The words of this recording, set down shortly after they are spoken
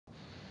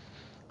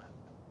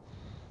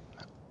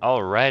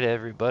Alright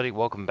everybody,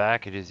 welcome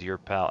back. It is your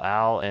pal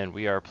Al, and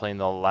we are playing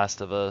The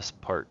Last of Us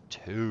Part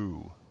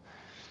 2.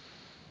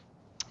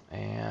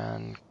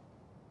 And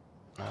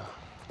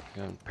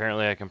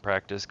apparently I can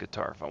practice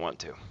guitar if I want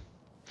to.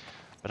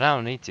 But I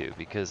don't need to,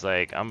 because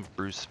like I'm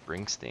Bruce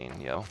Springsteen,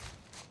 yo.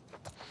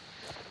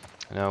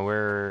 No,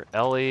 we're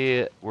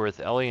with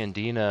Ellie and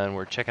Deena, and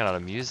we're checking out a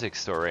music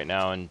store right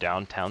now in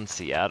downtown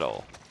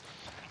Seattle.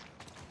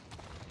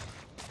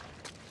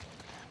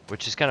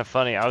 Which is kind of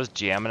funny. I was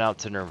jamming out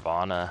to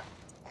Nirvana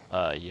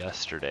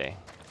yesterday.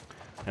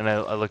 And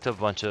I looked up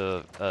a bunch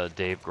of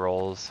Dave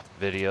Grohl's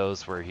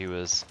videos where he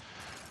was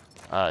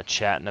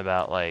chatting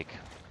about like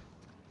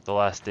the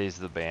last days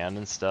of the band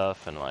and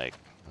stuff, and like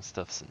that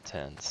stuff's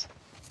intense.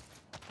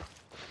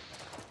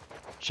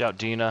 Shout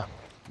Deena,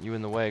 you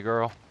in the way,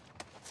 girl.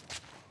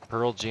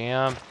 Pearl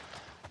Jam,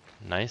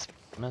 nice,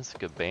 that's a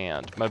good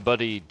band. My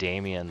buddy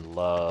Damien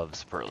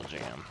loves Pearl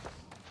Jam.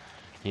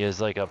 He is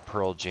like a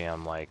Pearl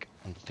Jam like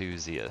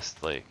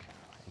enthusiast. Like,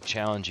 I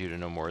challenge you to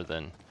know more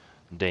than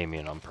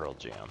Damien on Pearl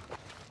Jam.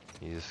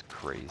 He's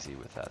crazy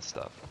with that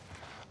stuff.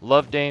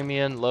 Love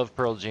Damien, love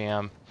Pearl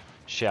Jam.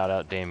 Shout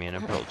out Damien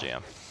and Pearl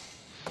Jam.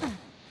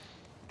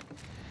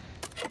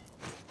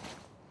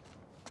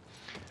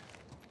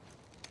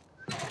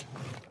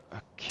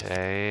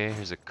 Okay,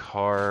 here's a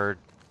card.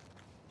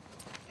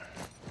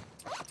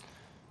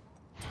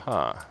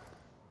 Huh.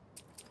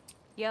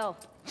 Yo,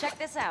 check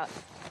this out.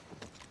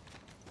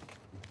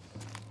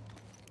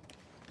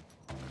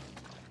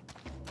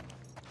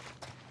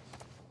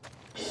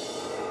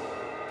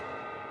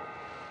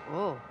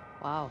 Whoa,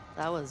 wow,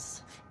 that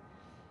was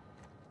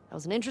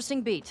an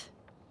interesting beat.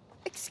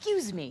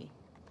 Excuse me.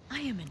 I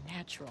am a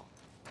natural.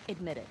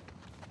 Admit it.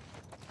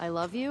 I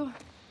love you.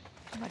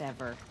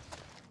 Whatever.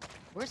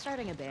 We're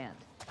starting a band.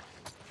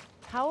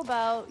 How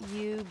about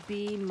you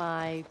be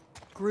my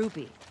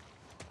groupie?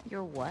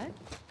 You're what?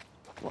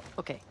 Well,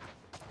 okay.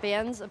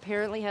 Bands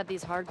apparently had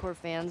these hardcore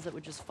fans that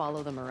would just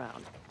follow them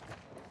around.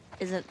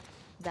 Isn't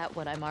that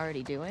what I'm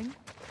already doing?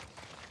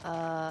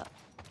 I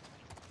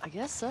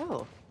guess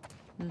so.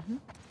 Mm-hmm.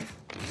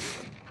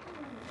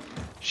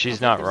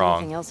 She's not wrong.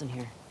 Anything else in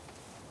here?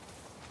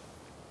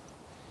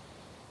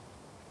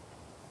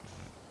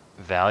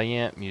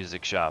 Valiant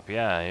Music Shop.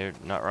 Yeah, you're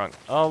not wrong.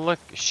 Oh, look,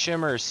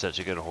 Shimmer's such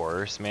a good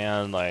horse,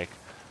 man. Like,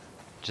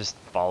 just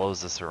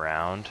follows us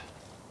around.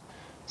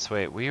 So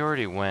wait, we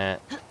already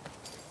went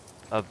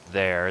up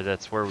there.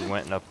 That's where we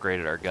went and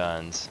upgraded our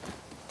guns.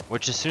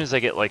 Which, as soon as I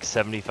get like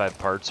 75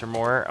 parts or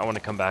more, I want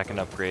to come back and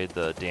upgrade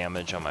the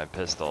damage on my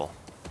pistol.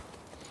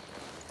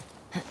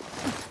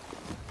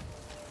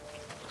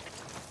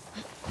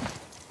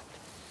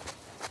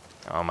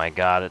 Oh my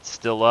god, it's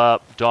still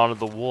up. Dawn of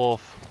the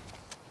Wolf.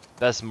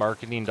 Best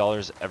marketing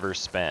dollars ever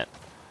spent.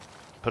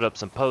 Put up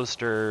some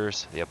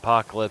posters, the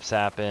apocalypse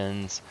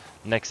happens.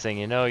 Next thing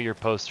you know, your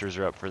posters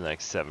are up for the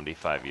next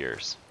 75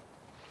 years.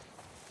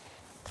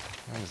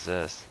 What is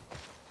this?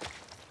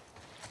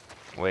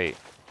 Wait,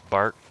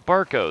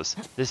 Barcos.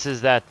 This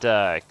is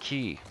that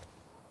key.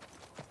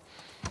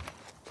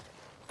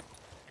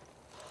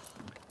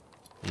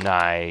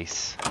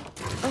 Nice.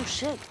 Oh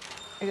shit,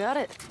 I got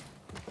it.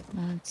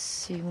 Let's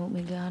see what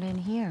we got in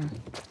here.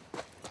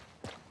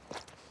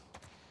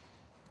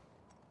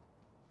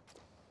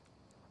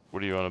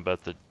 What do you want to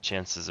bet the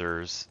chances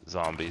there's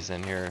zombies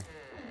in here?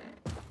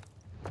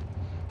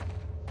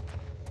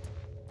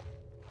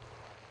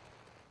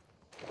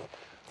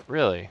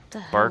 Really? What the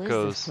hell is this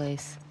Barcos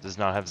place? does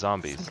not have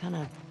zombies. Some kind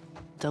of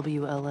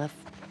WLF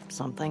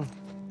something.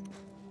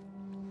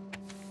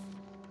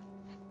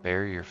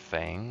 Bare your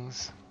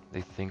fangs? They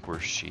think we're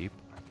sheep?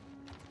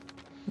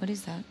 What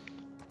is that?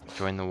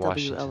 Join the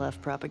Washington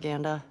WLF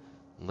propaganda.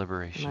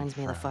 Liberation Reminds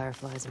me of the Front.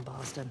 Fireflies in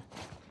Boston.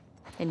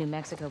 In New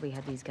Mexico, we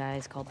had these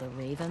guys called the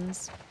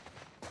Ravens.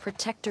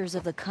 Protectors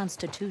of the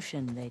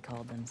Constitution, they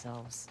called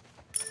themselves.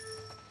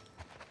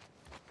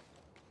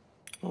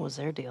 What was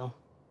their deal?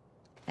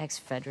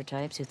 Ex-Fedra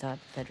types who thought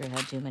Fedra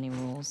had too many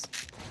rules.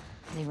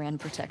 They ran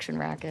protection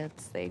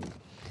rackets. They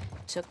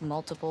took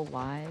multiple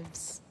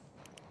wives.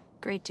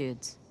 Great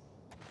dudes.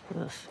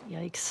 Ugh,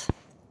 yikes.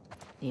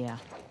 Yeah.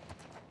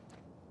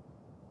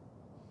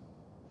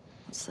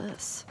 What's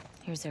this?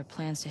 Here's their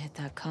plans to hit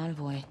that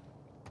convoy.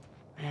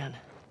 Man,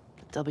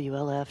 the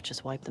WLF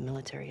just wiped the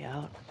military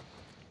out.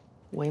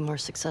 Way more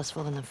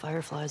successful than the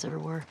Fireflies ever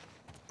were.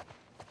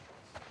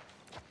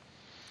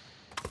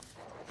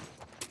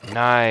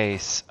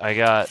 Nice. I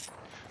got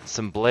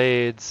some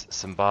blades,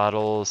 some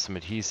bottles, some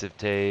adhesive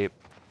tape,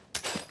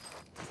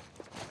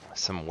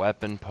 some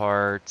weapon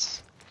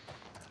parts.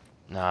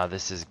 Nah,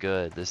 this is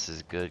good. This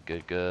is good,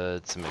 good,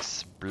 good. Some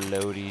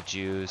explodey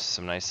juice,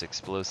 some nice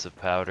explosive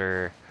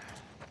powder,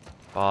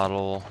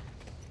 bottle.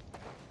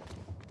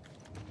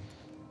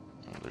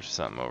 Oh, there's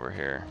something over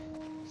here.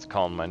 It's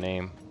calling my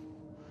name.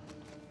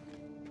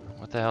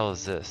 What the hell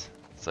is this?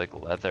 It's like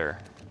leather.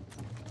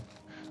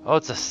 Oh,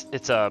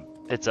 it's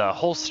a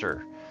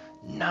holster.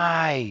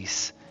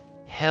 Nice.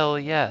 Hell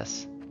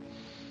yes.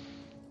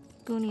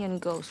 Goonie and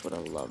Ghost would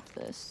have loved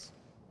this.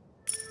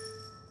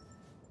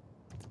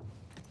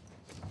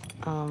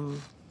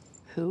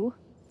 Who?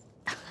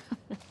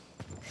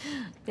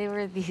 They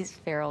were these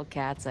feral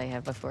cats I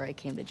had before I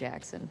came to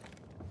Jackson.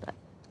 But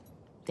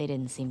they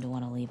didn't seem to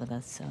want to leave with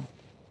us, so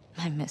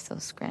I miss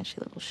those scratchy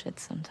little shits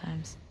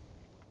sometimes.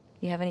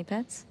 You have any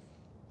pets?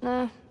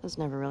 Nah, it was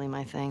never really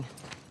my thing.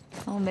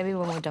 Oh, maybe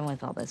when we're done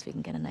with all this, we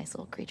can get a nice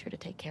little creature to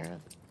take care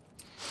of.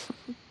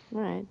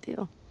 All right,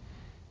 deal.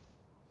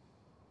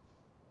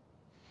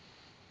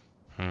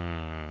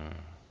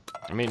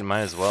 I mean,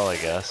 might as well, I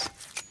guess.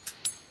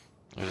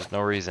 There's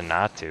no reason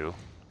not to.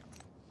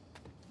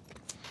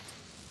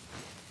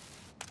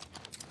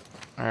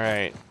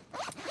 Alright.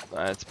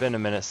 It's been a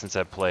minute since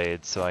I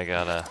played, so I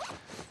got a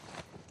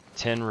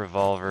 10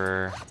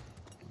 revolver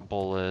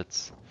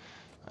bullets.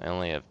 I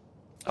only have...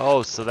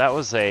 Oh, so that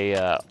was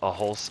a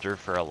holster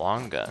for a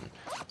long gun.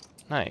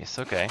 Nice,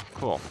 okay,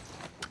 cool.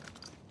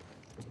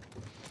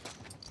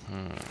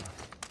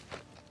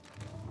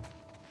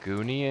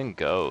 Goonie and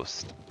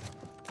Ghost.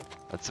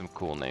 That's some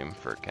cool name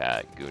for a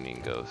cat, Goonie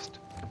and Ghost.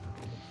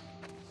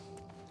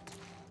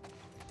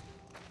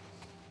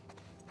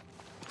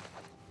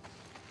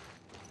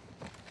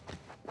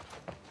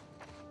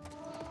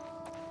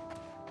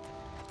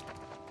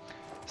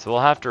 So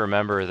we'll have to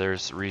remember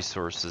there's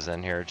resources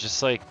in here.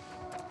 Just like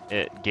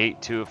at Gate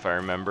 2, if I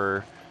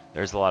remember,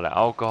 there's a lot of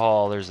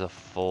alcohol, there's a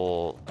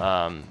full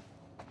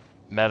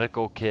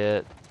medical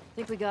kit. I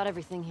think we got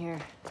everything here.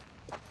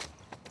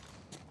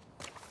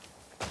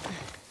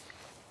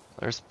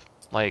 There's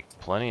like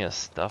plenty of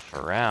stuff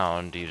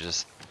around. You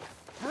just...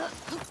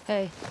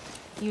 Hey,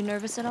 you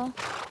nervous at all?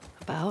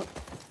 About?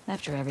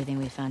 After everything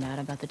we found out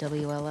about the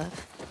WLF,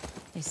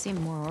 they seem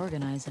more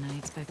organized than I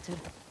expected.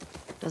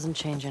 Doesn't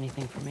change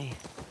anything for me.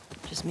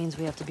 Just means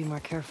we have to be more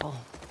careful.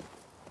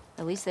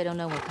 At least they don't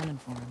know we're coming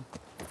for them.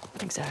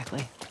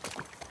 Exactly.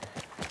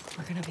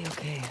 We're gonna be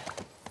okay.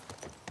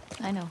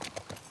 I know.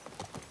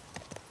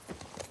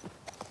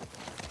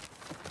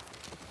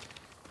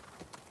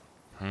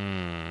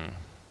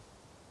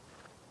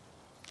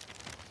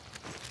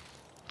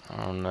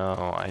 I don't know.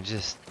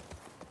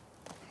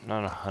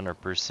 Not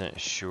 100%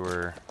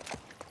 sure.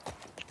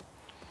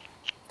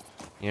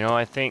 You know,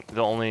 I think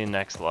the only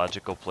next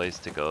logical place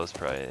to go is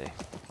probably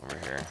over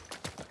here.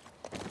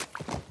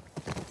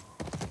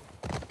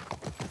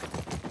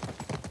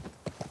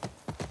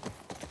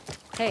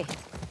 Hey,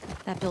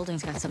 that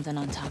building's got something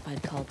on top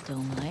I'd call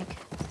dome-like.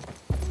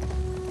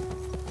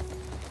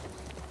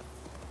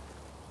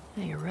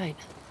 Yeah, you're right.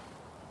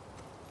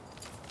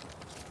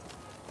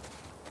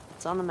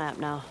 It's on the map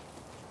now.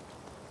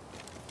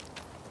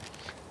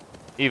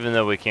 Even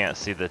though we can't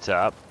see the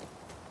top.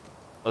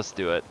 Let's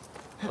do it.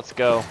 Let's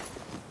go.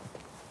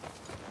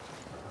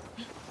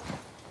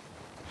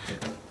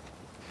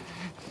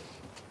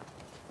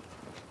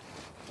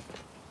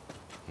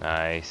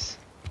 Nice.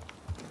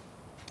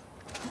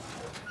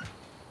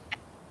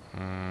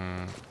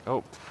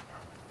 Oh.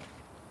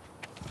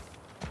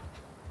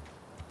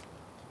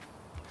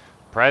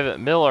 Private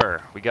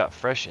Miller, we got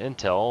fresh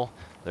intel.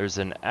 There's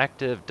an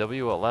active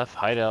WLF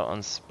hideout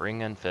on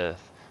Spring and 5th.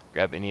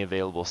 Grab any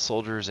available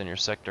soldiers in your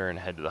sector and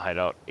head to the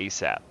hideout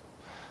ASAP.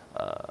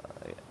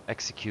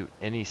 Execute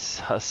any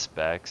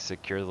suspects.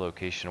 Secure the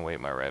location. Await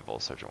my arrival,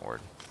 Sergeant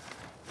Ward.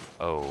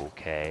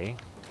 Okay.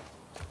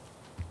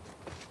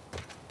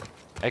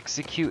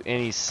 Execute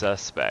any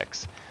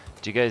suspects.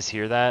 Do you guys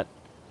hear that?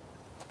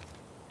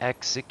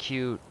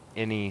 Execute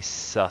any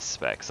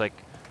suspects.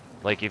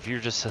 Like if you're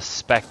just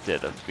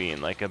suspected of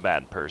being like a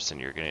bad person,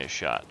 you're gonna get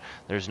shot.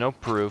 There's no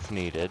proof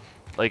needed.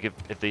 Like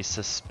if they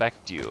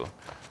suspect you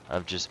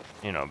of just,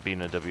 you know,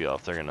 being a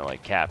WLF, they're gonna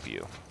like cap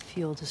you.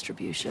 Fuel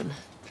distribution.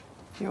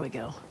 Here we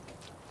go.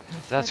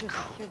 That's the shit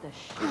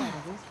out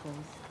of this place.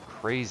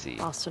 crazy.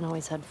 Boston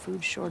always had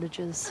food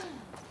shortages.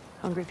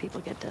 Hungry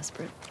people get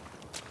desperate.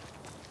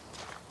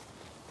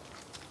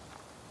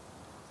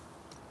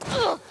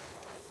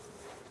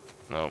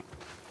 Nope.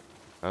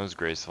 That was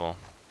graceful.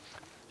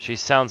 She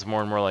sounds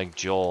more and more like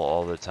Joel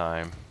all the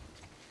time.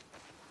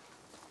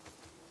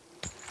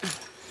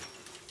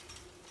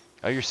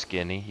 Oh, you're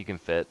skinny. You can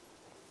fit.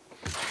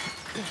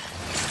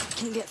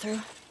 Can you get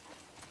through?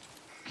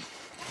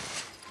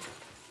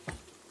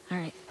 All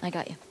right, I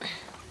got you.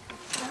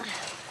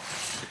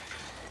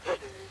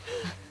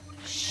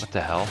 What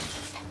the hell?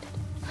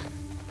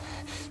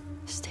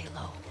 Stay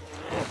low.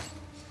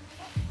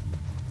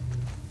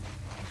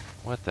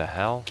 What the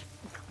hell?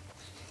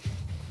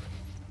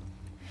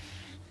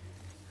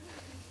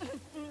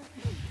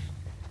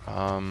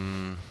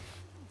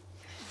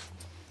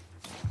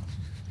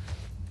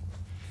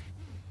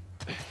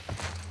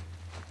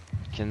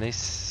 Can they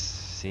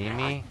see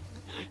me?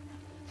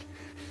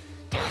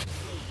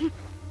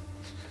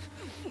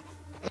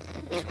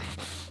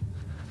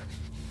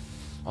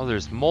 Oh,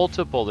 there's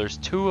multiple. There's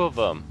 2 of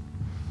them.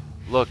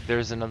 Look,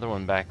 there's another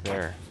one back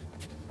there.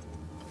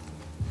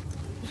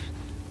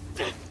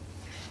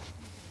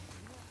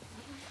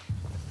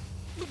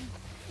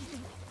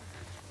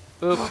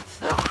 Boop.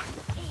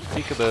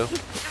 Peekaboo.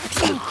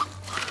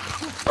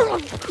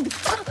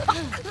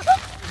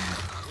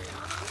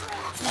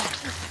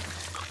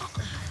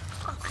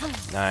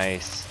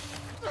 Nice.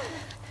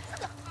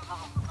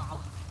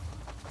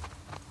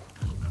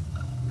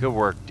 Good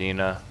work,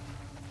 Deena.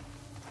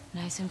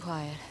 Nice and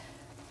quiet.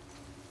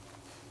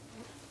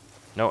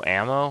 No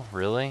ammo?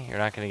 Really? You're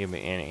not gonna give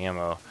me any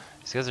ammo.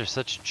 These guys are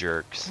such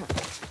jerks.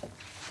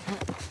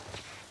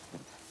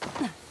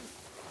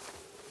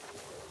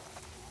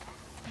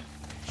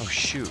 Oh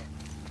shoot.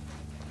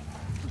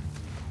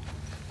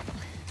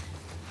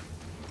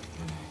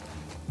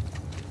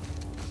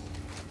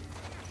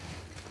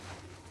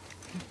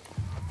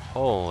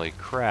 Holy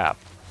crap.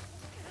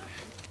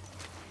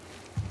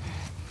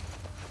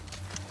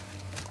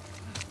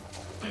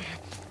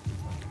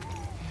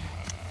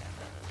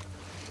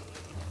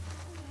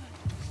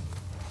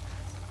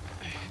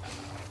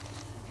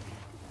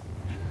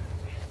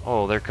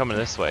 Oh, they're coming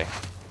this way.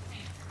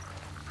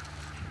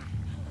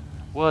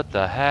 What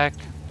the heck?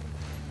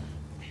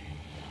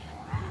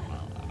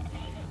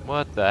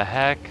 What the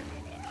heck?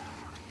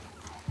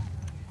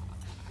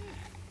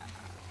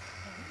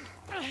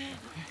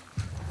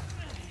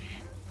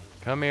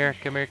 Come here,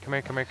 come here, come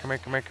here, come here, come here,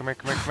 come here, come here,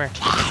 come here, come here.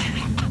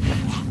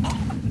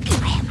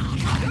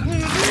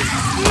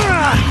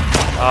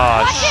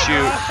 Oh,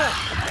 shoot.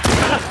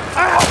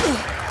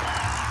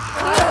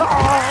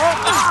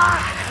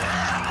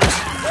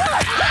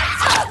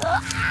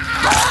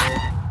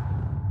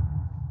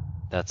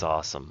 That's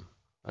awesome.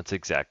 That's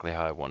exactly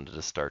how I wanted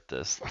to start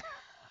this.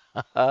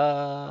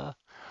 Alright,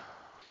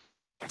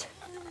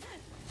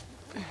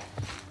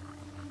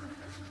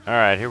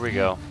 here we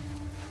go.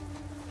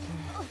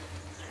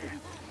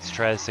 Let's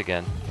try this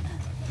again.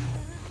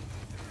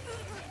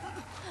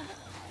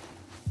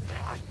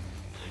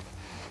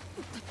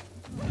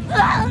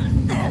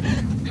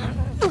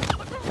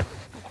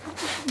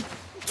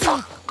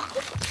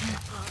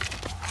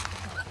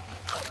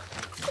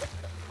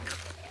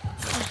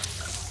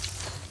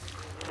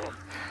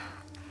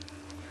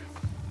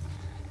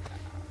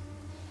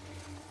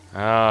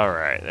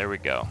 Alright, there we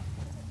go.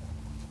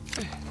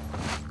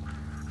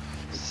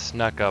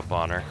 Snuck up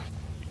on her.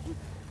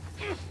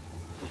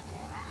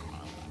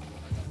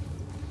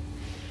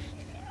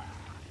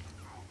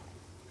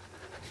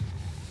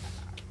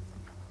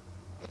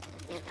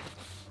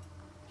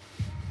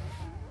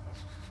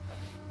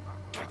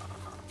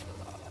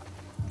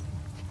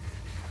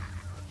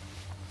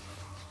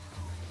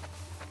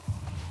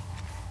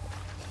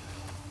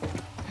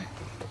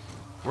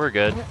 We're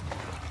good.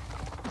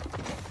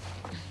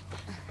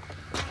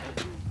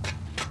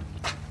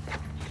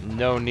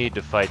 No need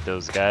to fight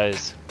those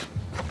guys.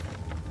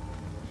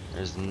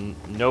 There's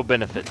no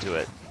benefit to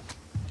it.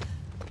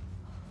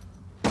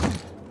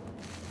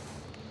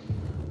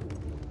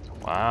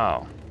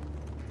 Wow.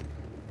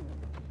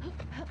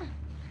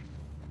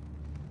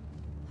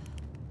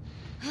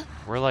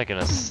 We're like in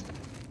a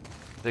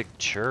big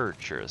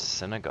church or a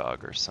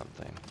synagogue or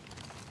something.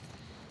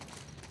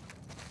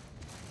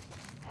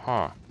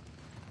 Huh.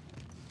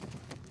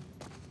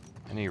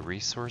 Any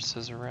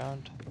resources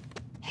around?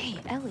 Hey,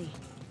 Ellie.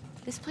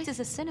 This place is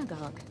a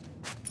synagogue.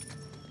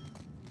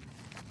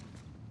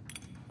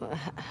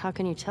 How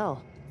can you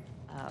tell?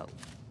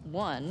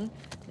 One,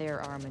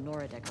 there are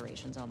menorah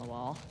decorations on the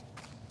wall.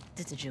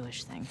 It's a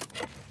Jewish thing.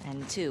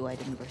 And two, I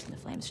didn't burst into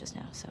flames just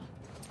now, so...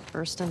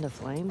 Burst into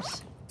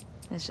flames?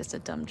 It's just a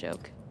dumb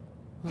joke.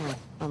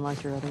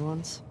 Unlike your other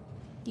ones?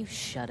 You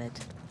shut it.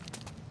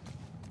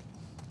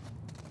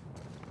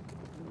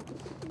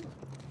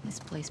 This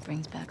place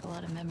brings back a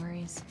lot of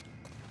memories.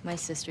 My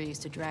sister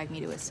used to drag me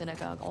to a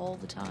synagogue all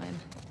the time.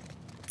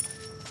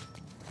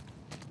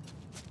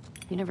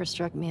 You never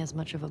struck me as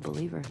much of a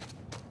believer.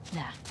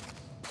 Nah,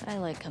 but I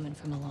like coming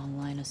from a long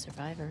line of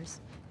survivors.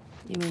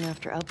 You mean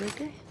after Outbreak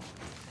Day?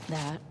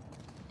 That,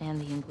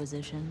 and the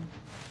Inquisition,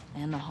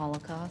 and the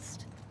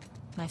Holocaust.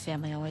 My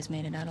family always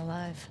made it out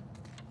alive.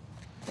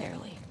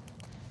 Barely.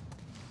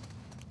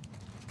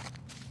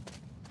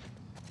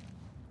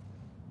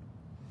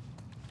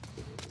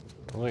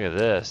 Look at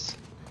this.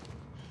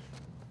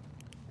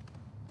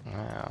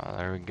 Wow,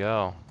 there we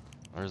go.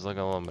 There's like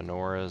a little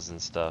menorahs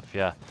and stuff.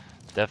 Yeah,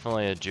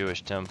 definitely a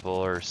Jewish temple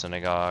or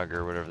synagogue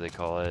or whatever they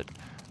call it.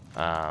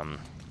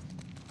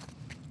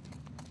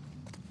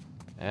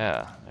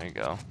 Yeah, there you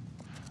go.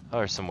 Oh,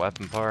 there's some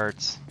weapon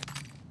parts.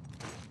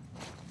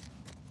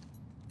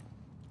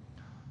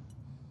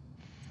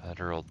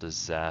 Federal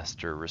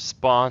Disaster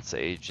Response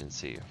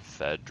Agency,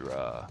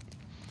 FEDRA.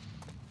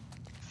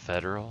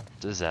 Federal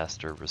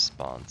Disaster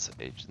Response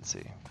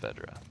Agency,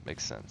 FEDRA.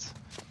 Makes sense.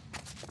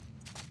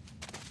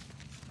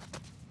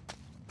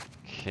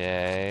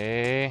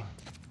 Okay.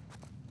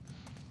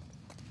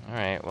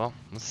 Alright, well,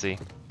 let's see.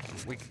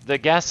 The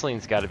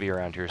gasoline's got to be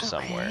around here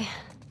somewhere.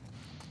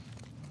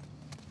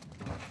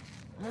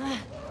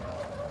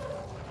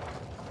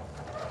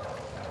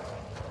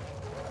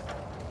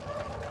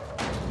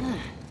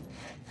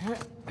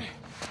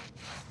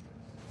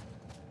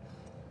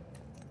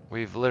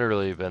 We've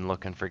literally been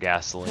looking for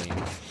gasoline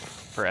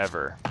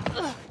forever.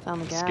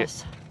 Found the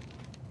gas.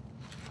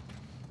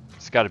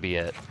 It's got to be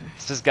it.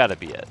 This has got to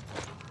be it.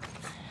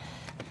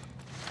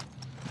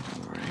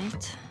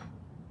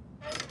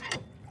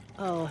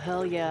 Oh,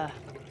 hell yeah.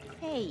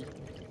 Hey,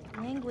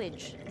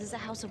 language. This is a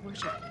house of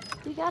worship.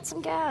 We got some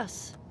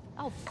gas.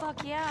 Oh,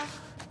 fuck yeah.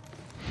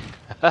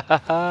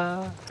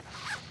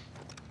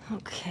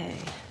 Okay.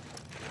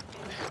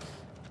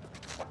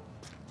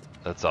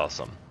 That's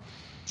awesome.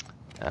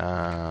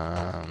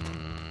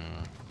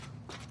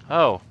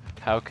 Oh,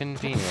 how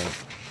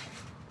convenient.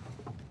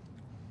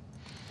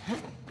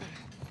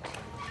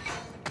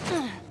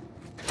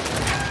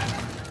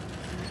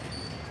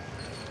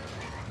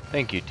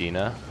 Thank you,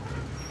 Deena.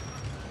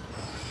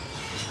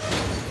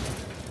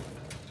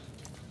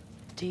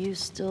 Do you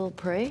still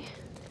pray?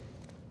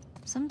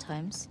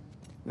 Sometimes.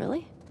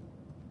 Really?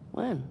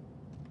 When?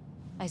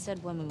 I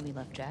said one when we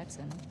left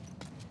Jackson.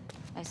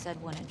 I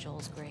said one at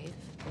Joel's grave.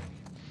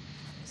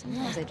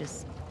 Sometimes I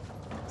just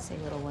say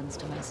little ones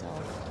to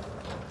myself.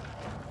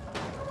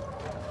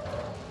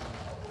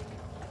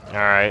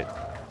 Alright,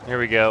 here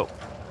we go.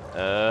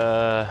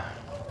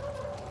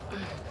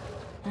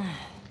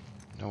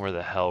 Know where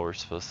the hell we're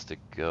supposed to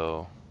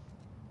go.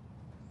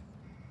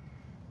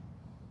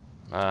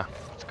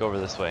 Let's go over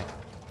this way.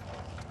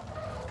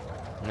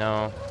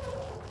 No,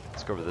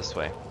 let's go over this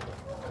way.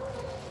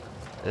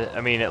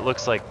 I mean, it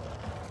looks like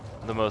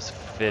the most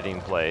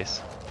fitting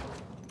place.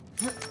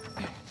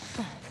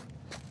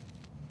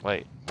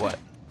 Wait, what?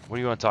 What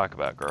do you want to talk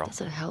about, girl?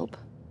 Does it help?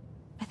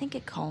 I think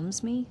it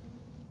calms me.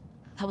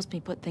 Helps me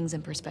put things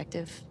in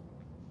perspective.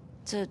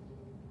 It's a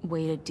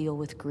way to deal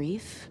with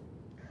grief.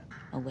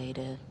 A way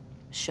to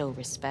show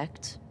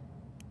respect.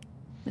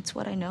 It's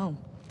what I know.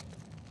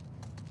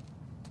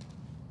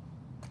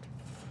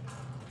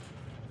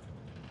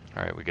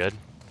 Alright, we good?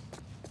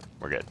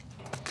 We're good.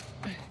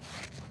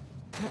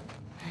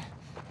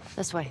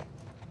 This way.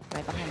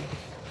 Right behind me.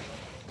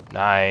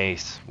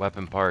 Nice.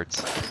 Weapon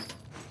parts.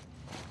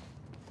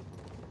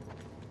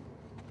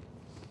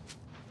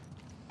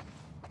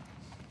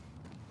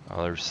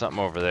 Oh, there's something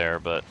over there,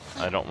 but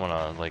I don't want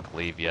to, like,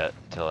 leave yet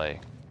until I...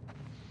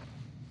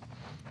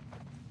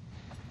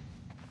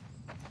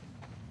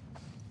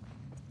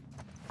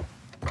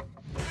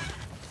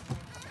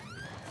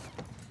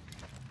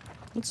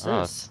 What's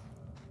Oh, this?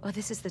 Oh,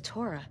 this is the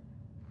Torah.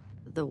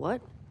 The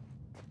what?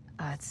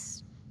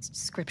 It's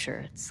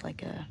scripture. It's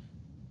like a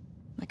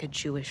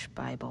Jewish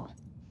Bible.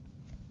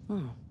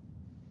 Hmm.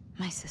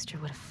 My sister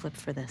would have flipped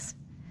for this.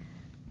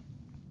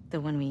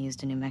 The one we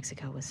used in New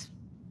Mexico was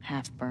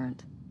half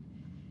burned.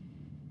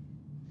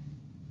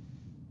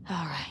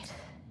 All right.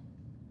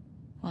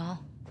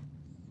 Well,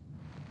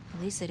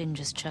 at least they didn't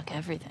just chuck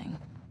everything.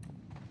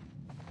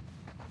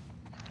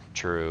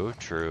 True,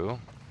 true.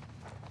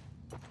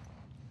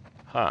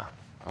 Huh.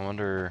 I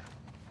wonder...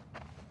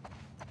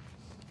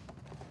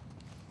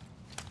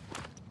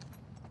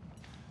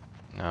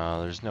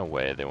 No, there's no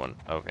way they want...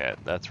 Okay,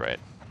 that's right.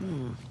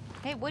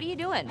 Hey, what are you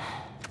doing?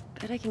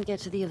 Bet I can get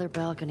to the other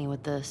balcony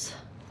with this.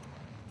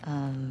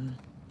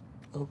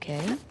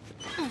 Okay.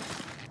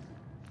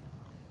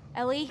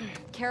 Ellie,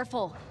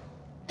 careful.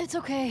 It's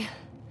okay.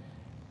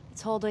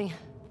 It's holding.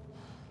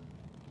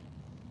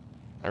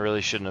 I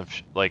really shouldn't have,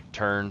 like,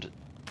 turned...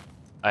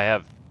 I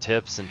have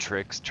tips and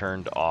tricks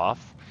turned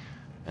off,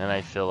 and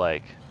I feel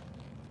like...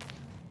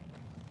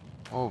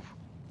 Oh.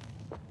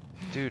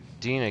 Dude,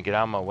 Deena, get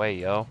out of my way,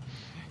 yo.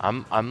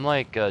 I'm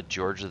like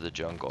George of the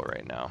Jungle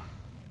right now.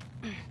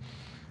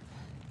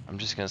 I'm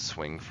just gonna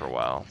swing for a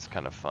while. It's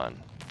kind of fun.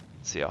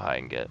 See how high I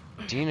can get.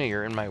 Deena,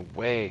 you're in my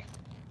way.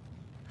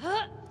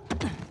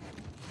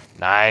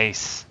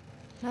 Nice.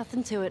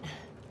 Nothing to it.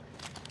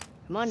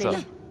 Come on, What's Deena.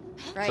 up?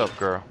 Right. What's up,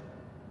 girl?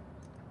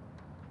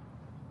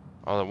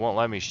 Oh, they won't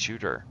let me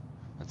shoot her.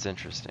 That's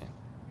interesting.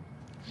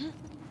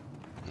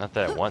 Not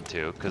that I want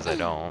to, because I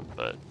don't,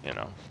 but, you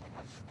know.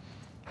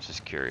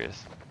 Just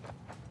curious.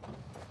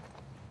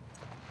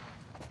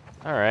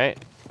 Alright.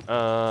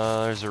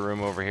 There's a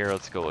room over here.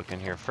 Let's go look in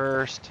here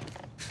first.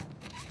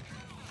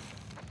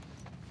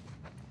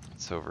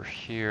 It's over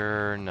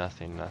here.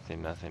 Nothing,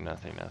 nothing, nothing,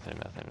 nothing, nothing,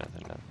 nothing,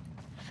 nothing,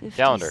 nothing.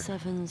 Calendar.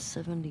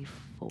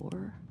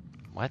 5774?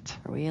 What?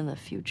 Are we in the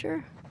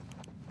future?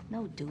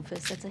 No,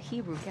 doofus, that's a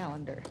Hebrew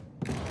calendar.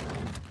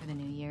 For the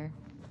new year.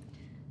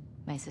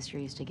 My sister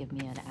used to give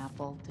me an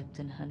apple dipped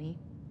in honey.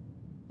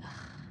 Ugh,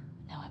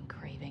 now I'm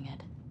craving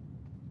it.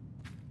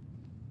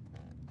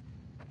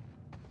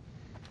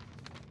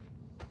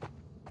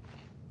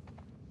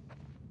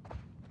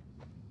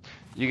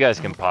 You guys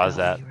can pause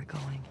that. You were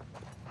going.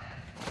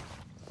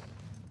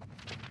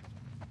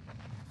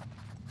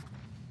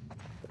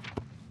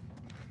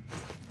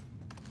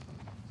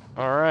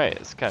 Alright,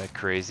 it's kind of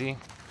crazy.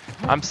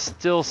 I'm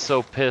still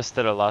so pissed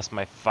that I lost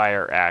my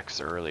fire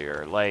axe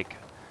earlier. Like,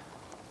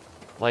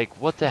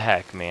 what the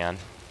heck, man?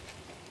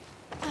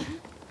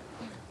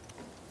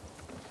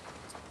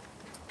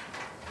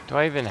 Do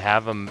I even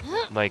have a,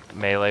 like,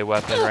 melee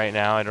weapon right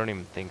now? I don't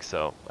even think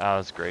so. That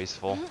was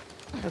graceful.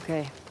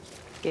 Okay.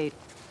 Gate.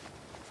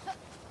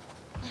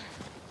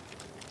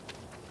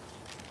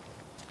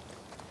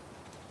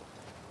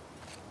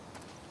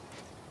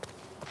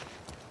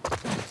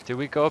 Did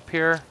we go up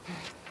here?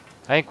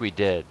 I think we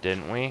did,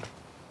 didn't we?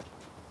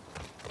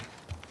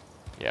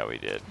 Yeah, we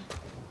did.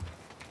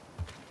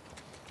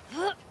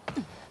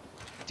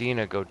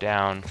 Deena, go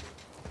down.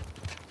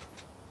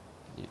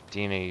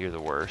 Deena, you're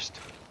the worst.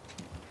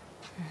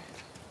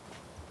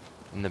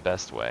 In the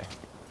best way.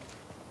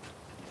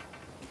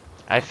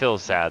 I feel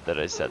sad that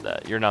I said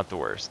that. You're not the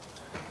worst.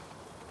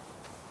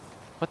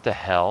 What the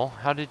hell?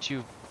 How did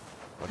you...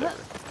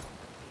 Whatever.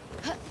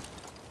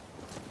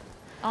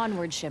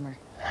 Onward, Shimmer.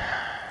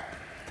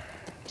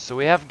 So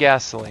we have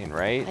gasoline,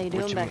 right? How you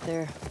doing back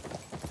there?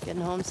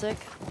 Getting homesick?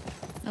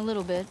 A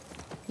little bit.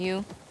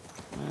 You?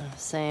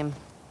 Same.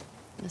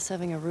 Miss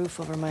having a roof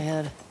over my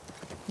head.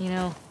 You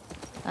know,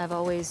 I've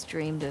always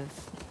dreamed of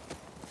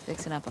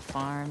fixing up a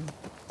farm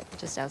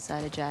just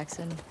outside of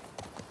Jackson.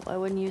 Why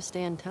wouldn't you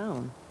stay in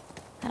town?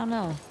 I don't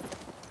know.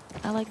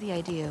 I like the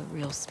idea of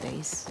real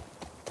space.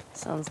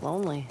 Sounds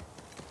lonely.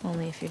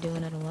 Only if you're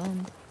doing it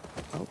alone.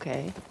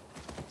 Okay.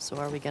 So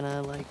are we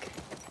gonna, like,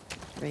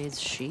 raise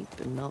sheep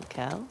and milk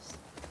cows?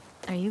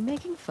 Are you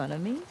making fun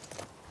of me?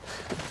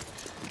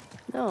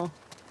 No.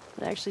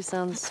 It actually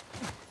sounds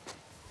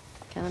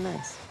kind of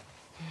nice.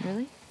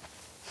 Really?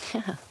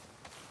 Yeah.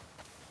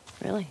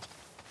 Really.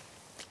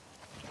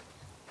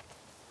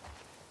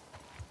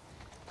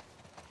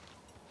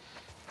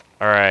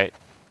 Alright.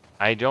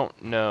 I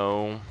don't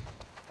know...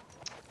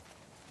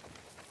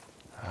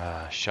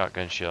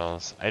 shotgun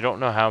shells. I don't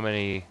know how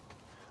many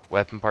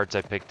weapon parts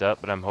I picked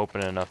up, but I'm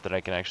hoping enough that I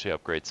can actually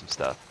upgrade some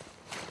stuff.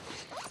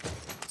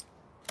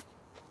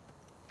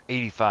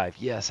 85.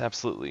 Yes,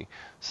 absolutely.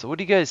 So what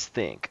do you guys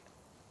think?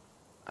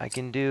 I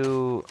can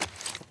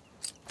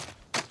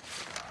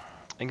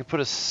put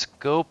a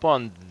scope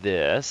on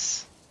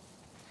this.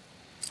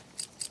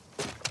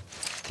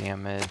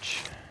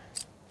 Damage.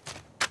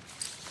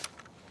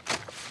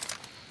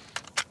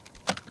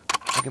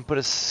 I can put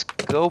a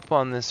scope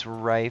on this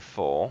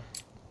rifle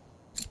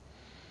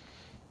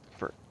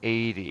for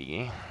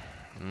 80.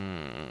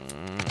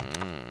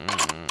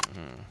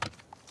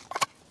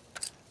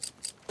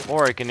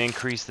 Or I can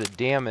increase the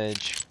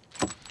damage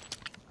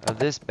of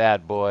this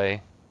bad boy.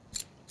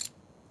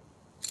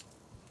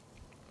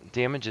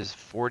 Damage is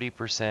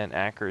 40%,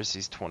 accuracy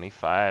is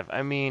 25.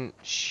 I mean,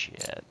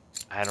 shit.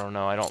 I don't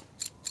know.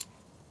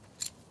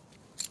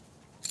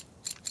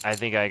 I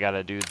think I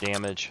gotta do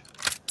damage.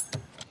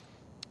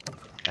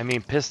 I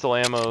mean, pistol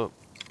ammo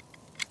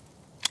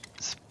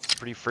is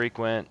pretty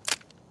frequent.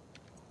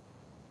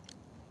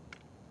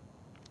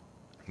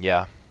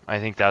 Yeah, I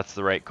think that's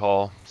the right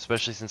call,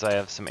 especially since I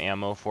have some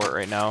ammo for it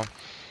right now.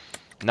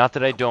 Not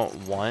that I don't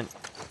want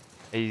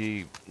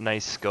a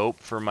nice scope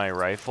for my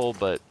rifle,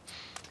 but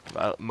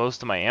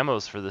most of my ammo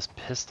is for this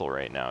pistol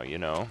right now, you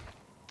know?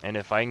 And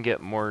if I can get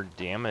more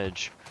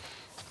damage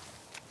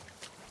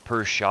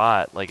per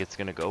shot, like, it's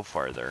gonna go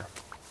farther.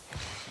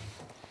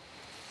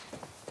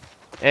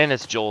 And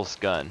it's Joel's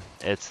gun.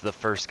 It's the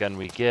first gun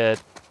we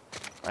get.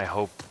 I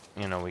hope,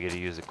 you know, we get to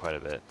use it quite a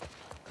bit.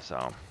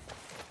 So.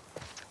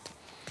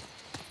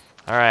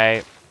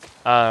 Alright.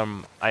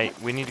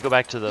 We need to go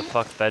back to the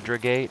fuck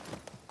Fedra gate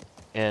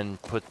and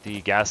put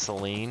the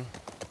gasoline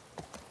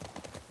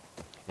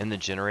in the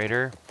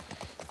generator.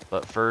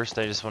 But first,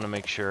 I just want to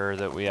make sure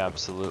that we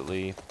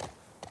absolutely,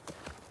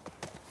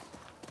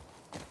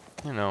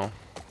 you know,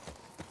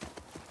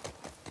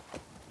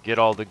 get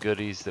all the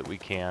goodies that we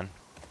can.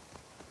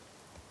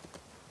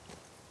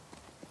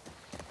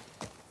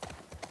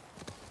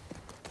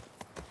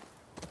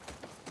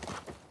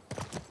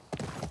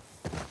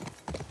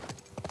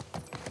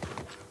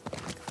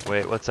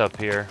 Wait, what's up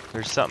here?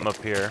 There's something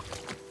up here.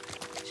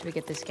 Should we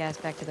get this gas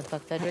back to the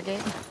Buck Fedra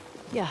gate?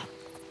 Yeah.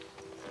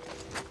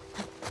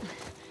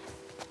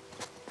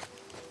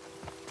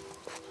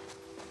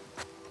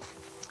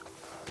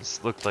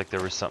 This looked like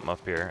there was something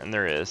up here, and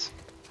there is.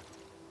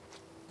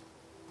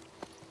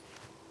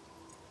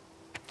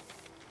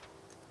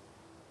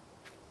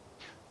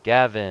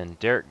 Gavin,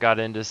 Derek got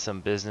into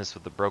some business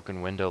with a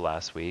broken window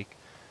last week.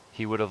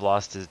 He would have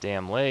lost his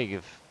damn leg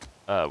if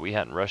we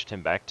hadn't rushed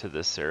him back to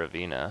the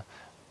Saravina.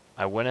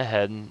 I went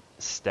ahead and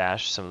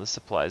stashed some of the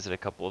supplies at a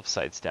couple of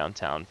sites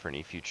downtown for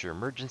any future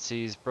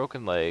emergencies,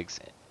 broken legs,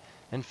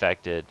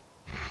 infected,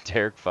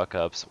 Derek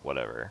fuck-ups,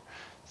 whatever.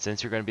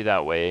 Since you're going to be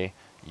that way,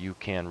 you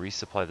can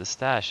resupply the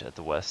stash at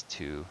the West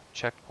 2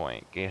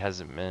 checkpoint. Gate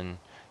hasn't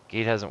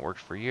worked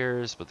for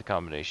years, but the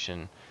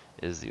combination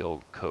is the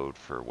old code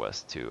for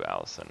West 2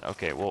 Allison.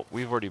 Okay, well,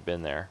 we've already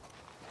been there,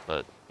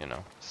 but, you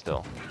know,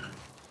 still.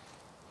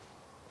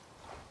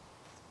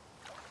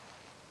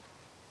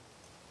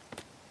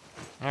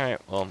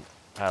 Alright, well,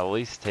 I'll at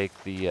least take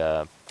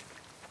the,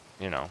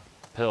 you know,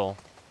 pill.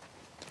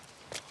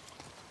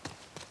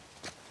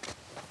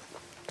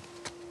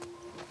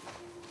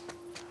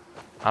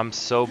 I'm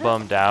so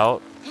bummed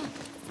out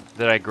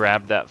that I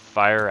grabbed that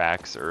fire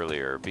axe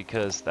earlier,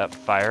 because that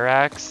fire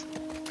axe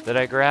that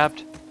I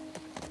grabbed,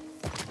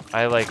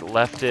 I like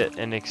left it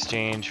in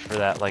exchange for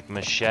that like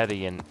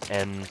machete,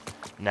 and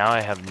now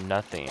I have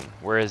nothing.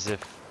 Whereas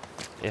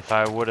if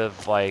I would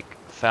have like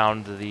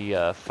found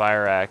the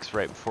fire axe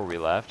right before we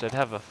left, I'd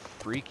have a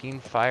freaking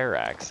fire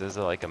axe as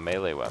like a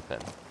melee weapon.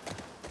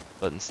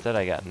 But instead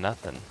I got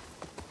nothing.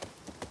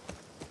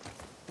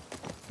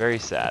 Very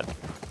sad.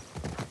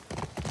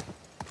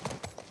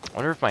 I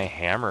wonder if my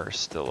hammer's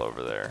still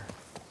over there.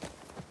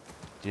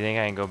 Do you think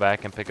I can go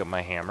back and pick up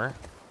my hammer?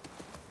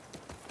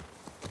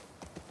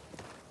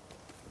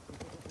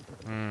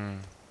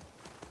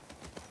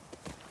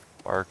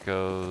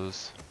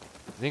 Barco's.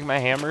 You think my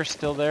hammer's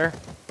still there?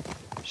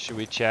 Should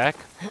we check?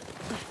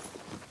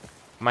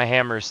 My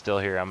hammer's still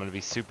here. I'm gonna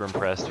be super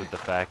impressed with the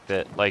fact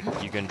that, like,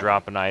 you can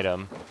drop an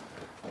item,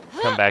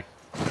 come back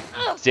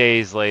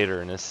days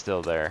later, and it's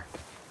still there.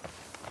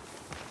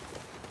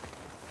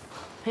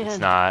 Man, it's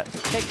not.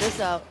 Check this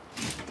out.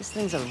 This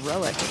thing's a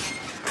relic.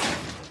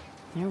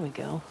 There we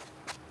go.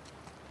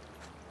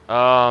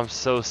 Oh, I'm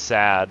so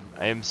sad.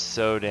 I am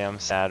so damn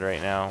sad right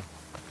now.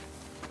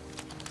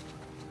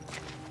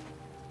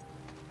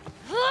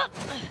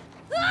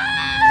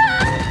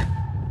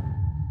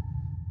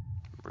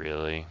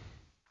 Really?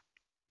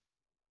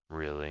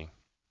 Really?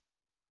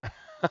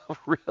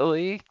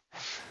 Really?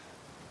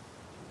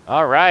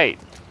 Alright.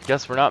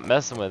 Guess we're not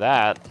messing with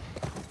that.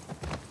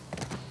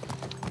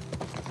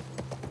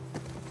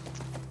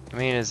 I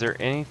mean, is there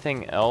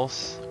anything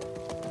else?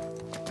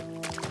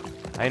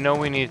 I know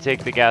we need to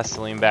take the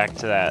gasoline back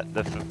to that,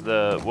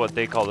 the what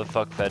they call the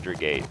fuck Fedra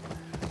gate.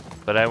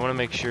 But I want to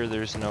make sure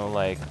there's no,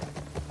 like,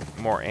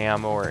 more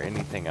ammo or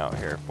anything out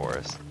here for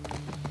us.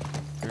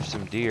 There's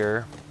some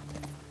deer.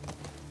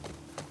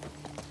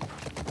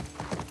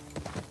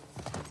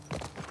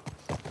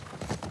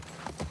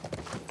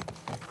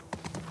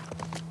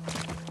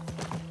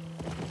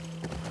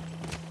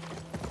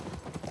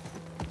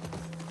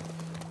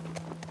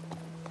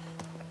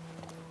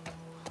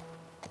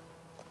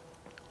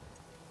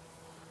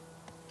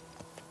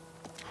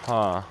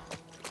 Huh.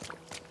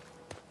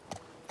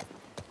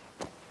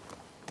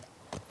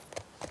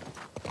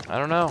 I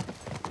don't know.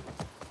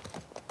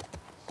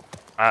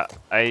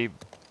 I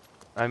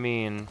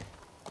mean,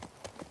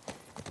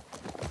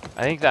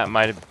 I think that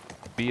might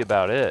be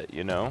about it,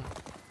 you know?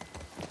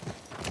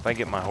 If I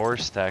get my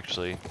horse to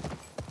actually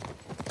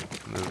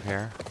move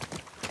here.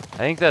 I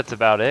think that's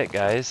about it,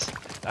 guys.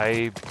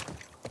 I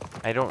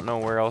don't know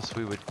where else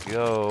we would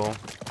go.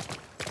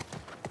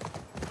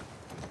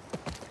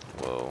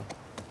 Whoa.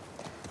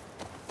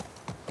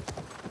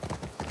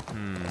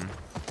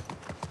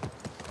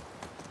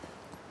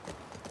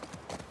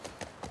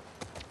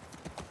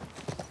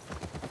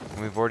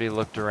 We've already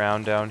looked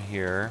around down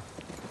here.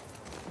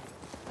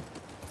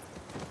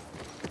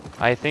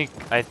 I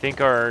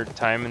think our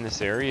time in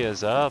this area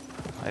is up.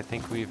 I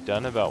think we've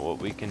done about what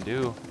we can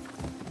do.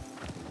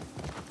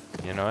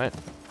 You know what?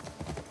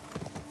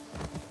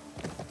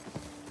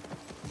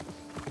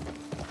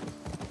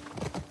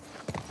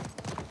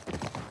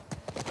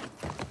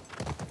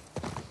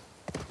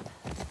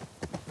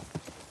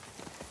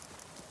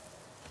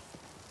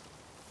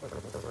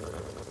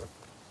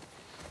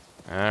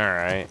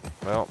 Alright,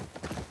 well.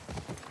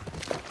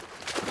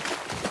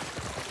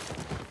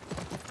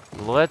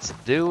 Let's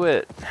do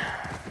it.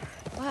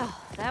 Wow,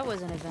 that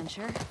was an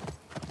adventure.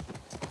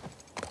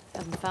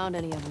 Haven't found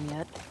any of them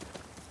yet.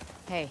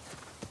 Hey,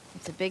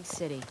 it's a big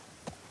city.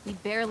 We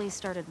barely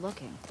started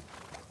looking.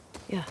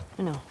 Yeah,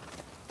 I know.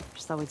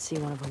 Just thought we'd see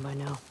one of them by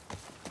now.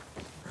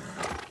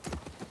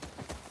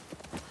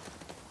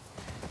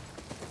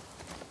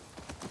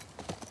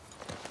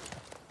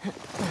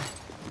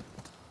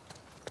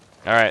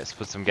 Alright, let's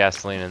put some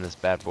gasoline in this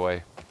bad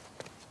boy.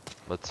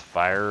 Let's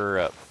fire her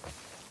up.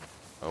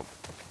 Oh.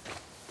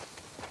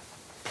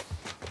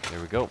 There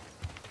we go.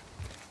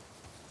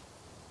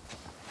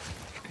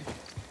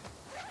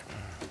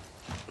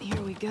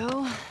 Here we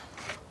go.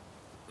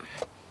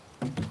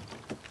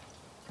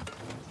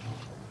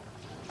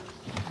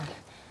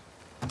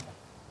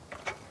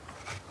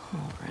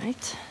 All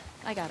right.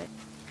 I got it.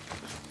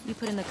 You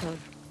put in the code.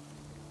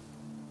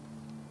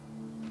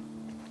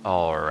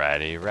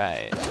 Alrighty,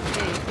 right.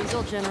 Hey, these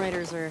old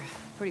generators are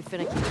pretty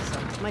finicky, so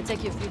it might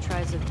take you a few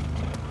tries to...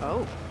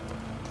 Oh.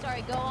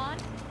 Sorry, go on.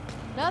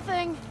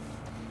 Nothing.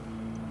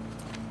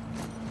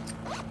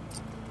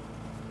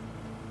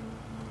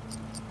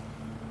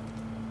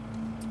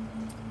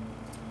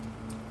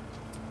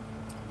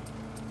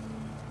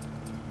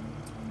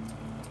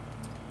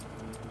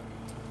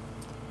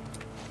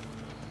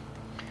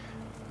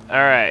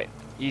 Alright,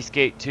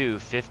 Eastgate 2,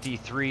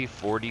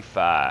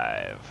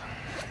 5345.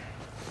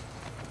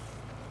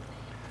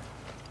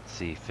 Let's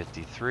see,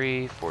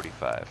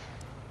 5345.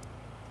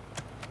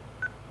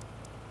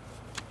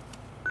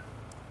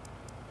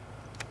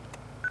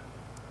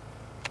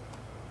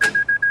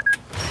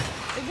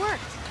 It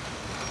worked.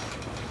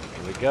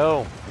 Here we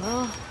go.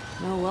 Well,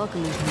 no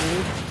welcoming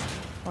committee.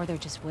 Or they're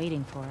just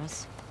waiting for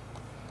us.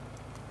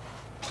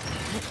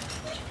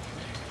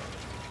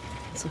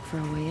 Let's look for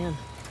a way in.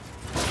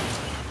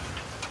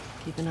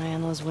 Keep an eye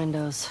on those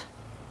windows.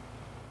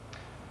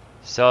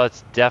 So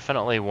it's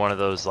definitely one of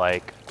those,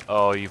 like,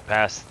 oh, you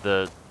passed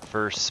the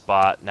first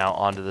spot, now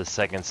onto the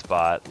second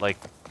spot. Like,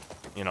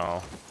 you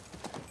know,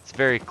 it's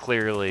very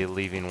clearly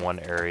leaving one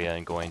area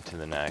and going to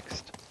the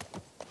next.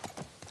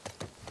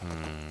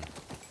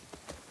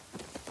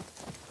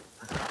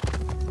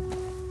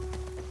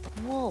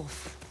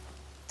 Wolf.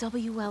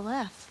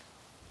 WLF.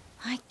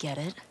 I get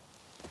it.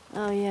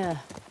 Oh, yeah.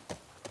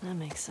 That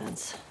makes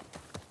sense.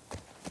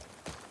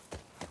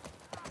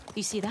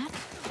 You see that?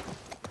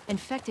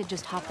 Infected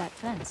just hopped that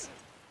fence.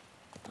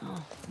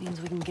 Oh,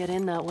 means we can get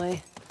in that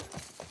way.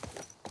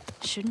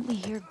 Shouldn't we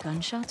hear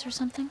gunshots or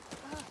something?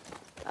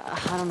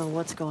 I don't know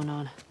what's going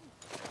on.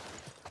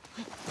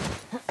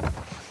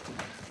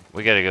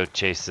 We gotta go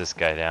chase this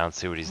guy down,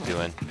 see what he's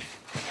doing.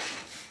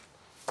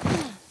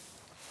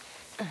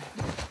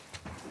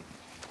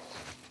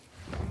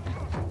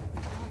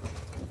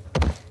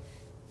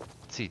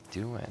 What's he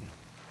doing?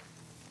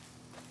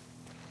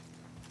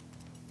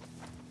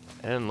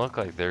 It didn't look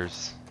like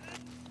there's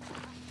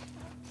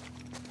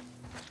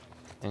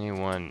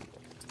anyone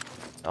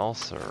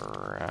else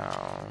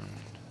around.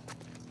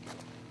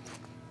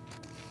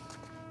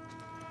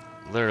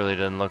 Literally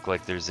doesn't look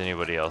like there's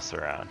anybody else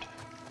around.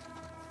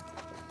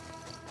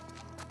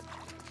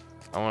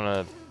 I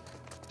want to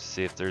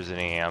see if there's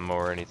any ammo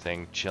or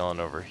anything chilling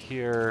over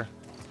here.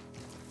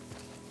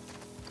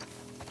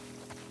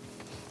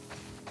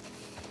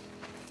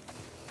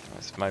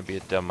 This might be a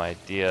dumb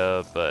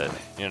idea, but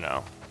you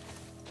know.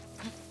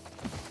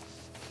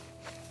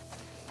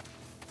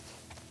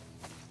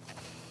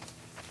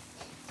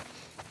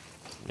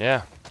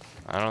 Yeah,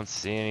 I don't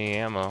see any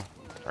ammo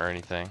or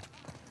anything.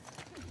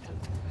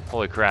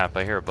 Holy crap,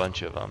 I hear a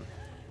bunch of them.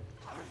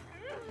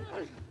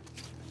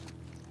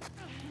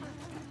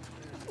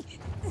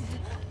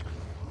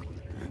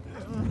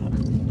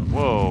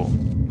 Whoa.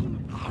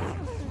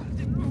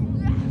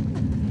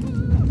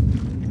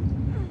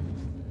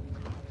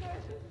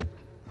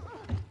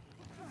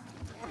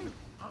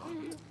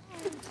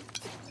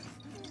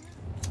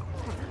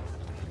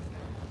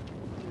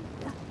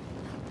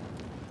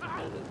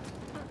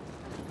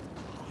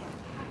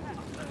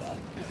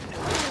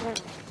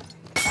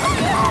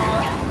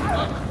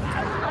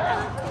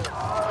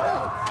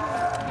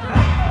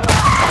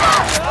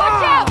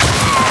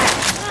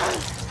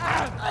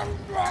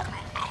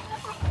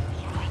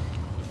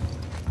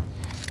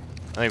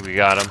 I think we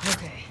got him.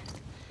 Okay.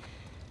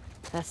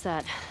 That's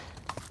that.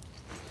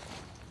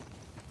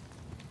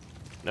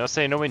 No,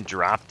 say no one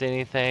dropped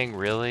anything,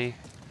 really?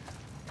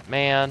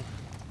 Man.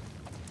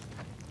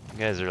 You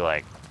guys are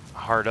like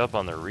hard up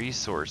on the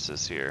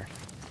resources here.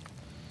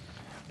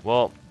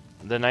 Well,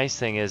 the nice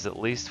thing is at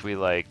least we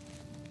like...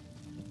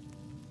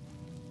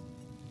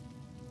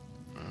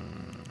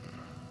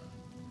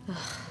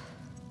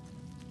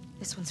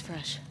 This one's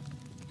fresh.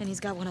 And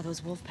he's got one of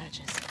those wolf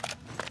patches.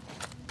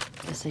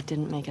 Guess they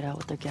didn't make it out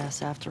with their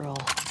gas after all.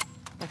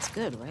 That's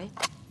good, right?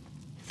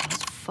 If those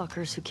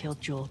fuckers who killed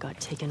Joel got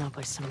taken out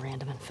by some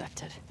random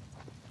infected.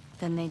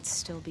 Then they'd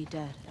still be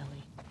dead,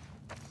 Ellie.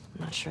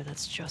 I'm not sure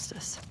that's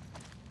justice.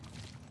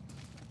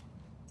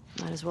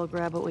 Might as well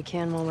grab what we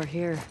can while we're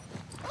here.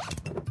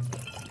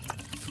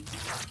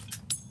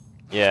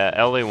 Yeah,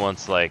 Ellie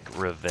wants like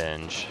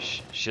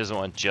revenge. She doesn't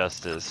want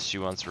justice, she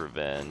wants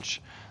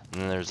revenge.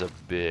 And there's a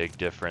big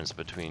difference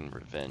between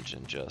revenge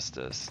and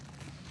justice.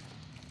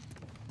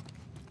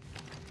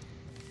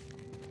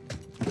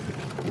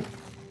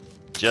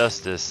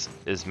 Justice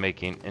is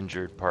making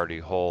injured party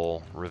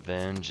whole.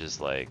 Revenge is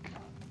like,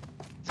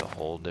 it's a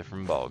whole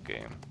different ball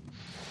game.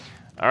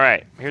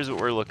 Alright, here's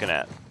what we're looking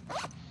at.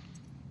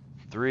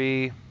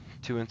 3,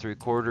 2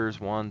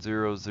 3/4, 1,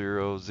 0,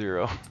 0,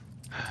 0.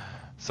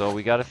 So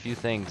we got a few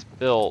things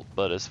built,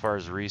 but as far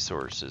as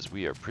resources,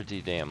 we are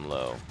pretty damn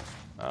low.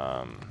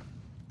 I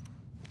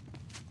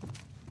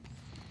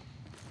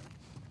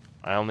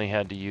only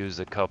had to use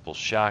a couple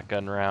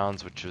shotgun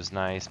rounds, which was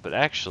nice, but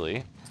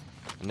actually,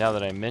 now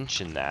that I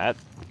mention that,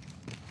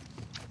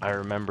 I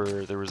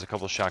remember there was a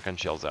couple shotgun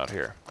shells out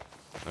here.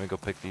 Let me go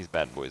pick these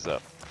bad boys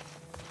up.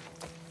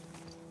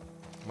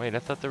 Wait, I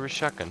thought there were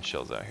shotgun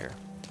shells out here.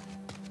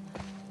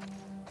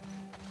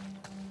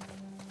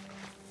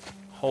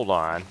 Hold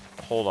on,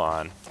 hold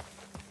on.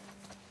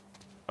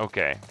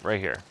 Okay, right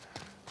here.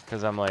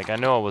 Because I'm like, I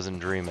know I wasn't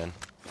dreaming.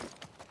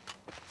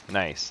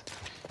 Nice.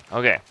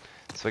 Okay,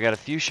 so I got a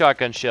few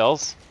shotgun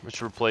shells,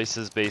 which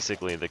replaces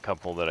basically the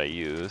couple that I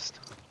used.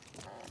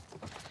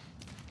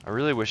 I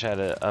really wish I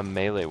had a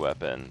melee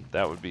weapon.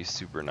 That would be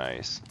super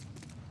nice.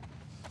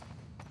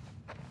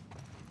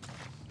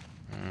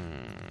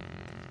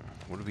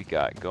 What do we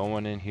got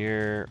going in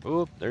here?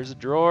 Oop, there's a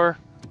drawer.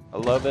 I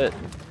love it.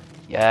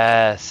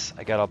 Yes,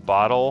 I got a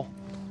bottle.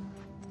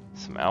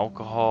 Some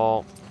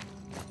alcohol.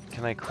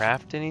 Can I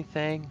craft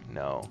anything?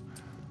 No.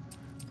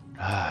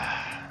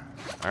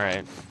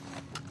 Alright.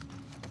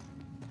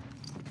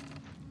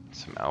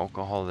 Some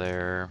alcohol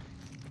there.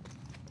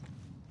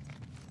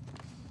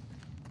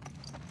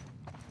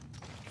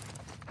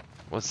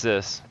 What's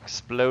this?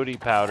 Explodey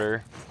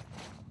powder.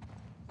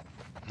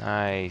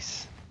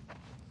 Nice.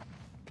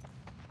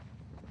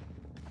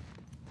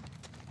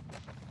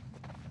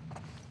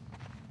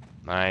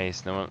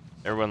 Nice. No one,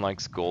 everyone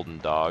likes golden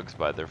dogs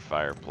by their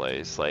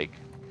fireplace. Like,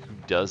 who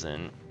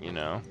doesn't, you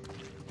know?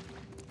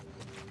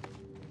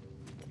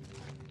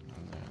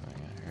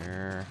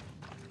 Here.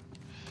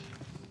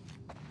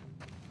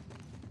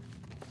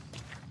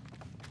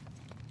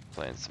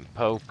 Playing some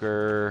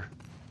poker.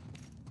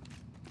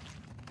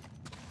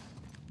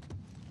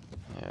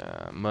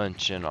 Yeah,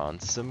 munching on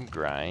some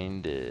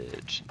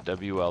grindage.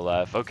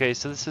 WLF. Okay,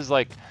 so this is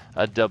like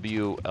a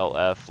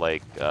WLF,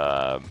 like,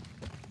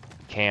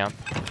 camp.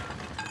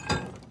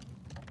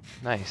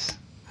 Nice.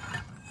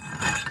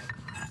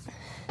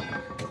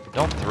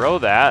 Don't throw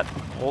that.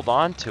 Hold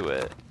on to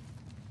it.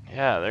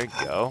 Yeah, there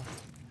you go.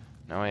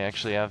 Now I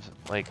actually have,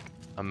 like,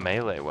 a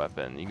melee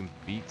weapon. You can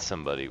beat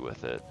somebody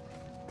with it.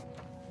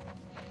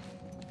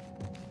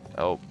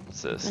 Oh,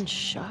 what's this? Been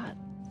shot?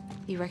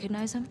 You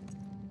recognize him?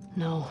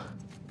 No.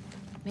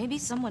 Maybe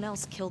someone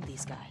else killed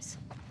these guys.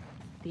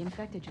 The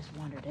infected just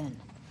wandered in.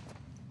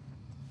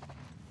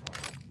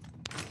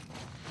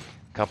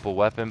 Couple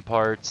weapon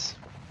parts.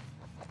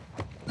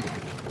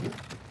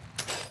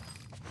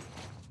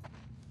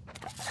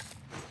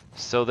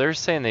 So they're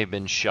saying they've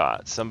been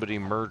shot. Somebody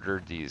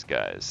murdered these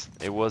guys.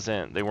 They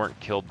weren't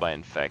killed by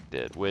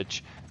infected,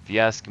 which, if you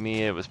ask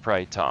me, it was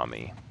probably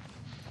Tommy.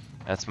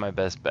 That's my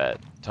best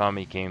bet.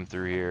 Tommy came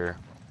through here,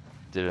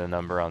 did a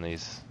number on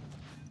these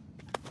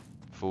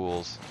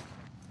fools.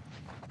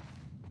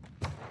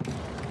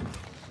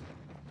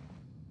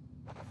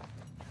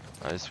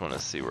 I just want to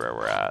see where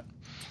we're at.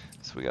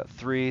 So we got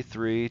 3,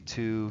 3,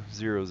 2,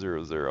 0,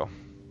 0, 0.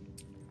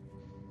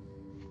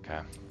 Okay.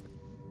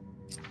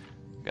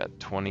 We got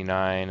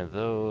 29 of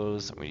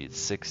those. We need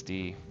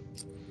 60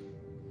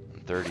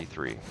 and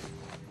 33.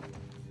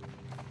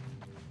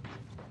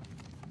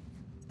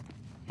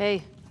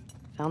 Hey,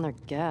 found their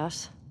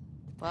gas.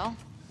 Well,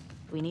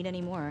 if we need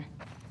any more,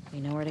 we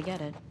know where to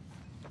get it.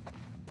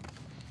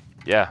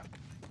 Yeah.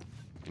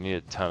 We need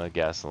a ton of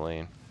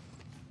gasoline.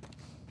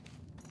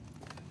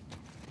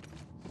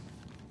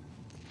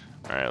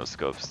 Alright, let's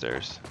go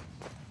upstairs.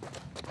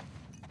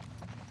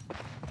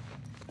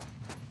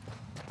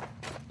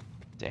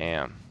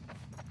 Damn.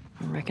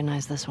 I don't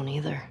recognize this one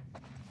either.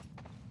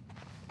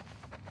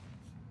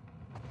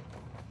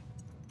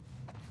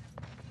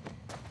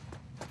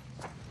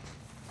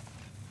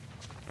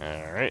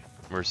 Alright,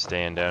 we're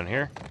staying down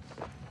here.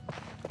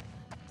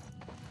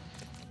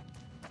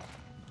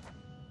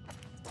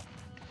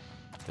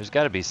 There's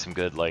got to be some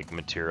good, like,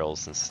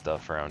 materials and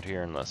stuff around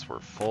here, unless we're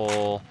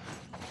full.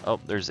 Oh,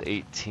 there's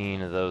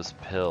 18 of those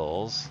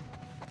pills.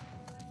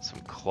 Some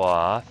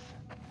cloth.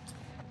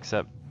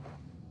 Except,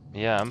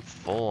 yeah, I'm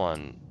full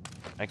on...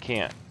 I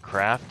can't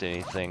craft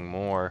anything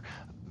more.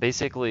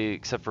 Basically,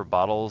 except for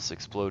bottles,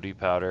 explodey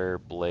powder,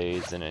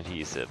 blades, and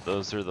adhesive.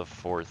 Those are the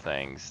 4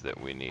 things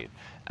that we need.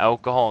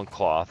 Alcohol and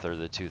cloth are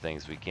the 2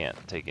 things we can't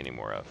take any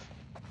more of.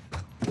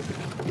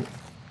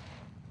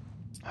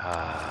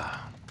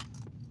 Ah,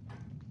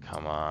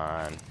 come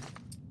on.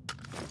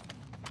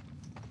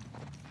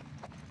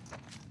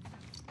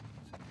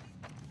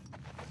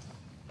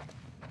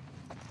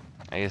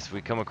 I guess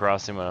we come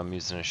across him when I'm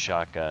using a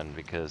shotgun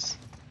because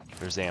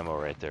there's ammo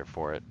right there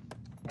for it.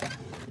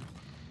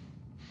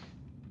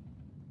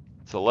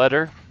 It's a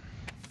letter.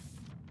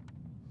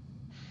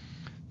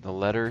 The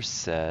letter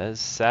says,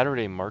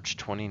 Saturday, March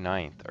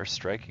 29th, our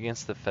strike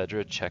against the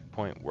Fedra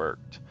checkpoint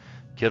worked.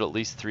 Killed at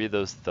least 3 of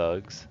those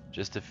thugs,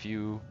 just a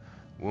few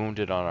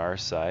wounded on our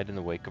side. In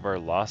the wake of our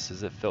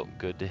losses, it felt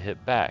good to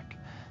hit back.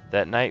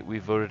 That night, we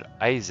voted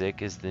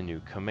Isaac as the new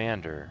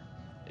commander.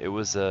 It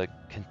was a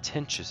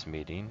contentious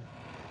meeting.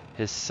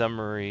 His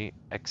summary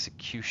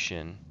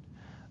execution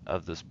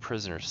of those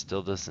prisoners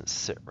still doesn't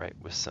sit right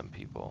with some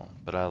people,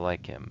 but I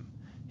like him.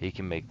 He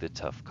can make the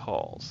tough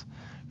calls.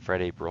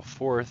 Friday, April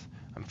 4th,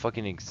 I'm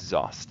fucking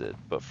exhausted,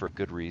 but for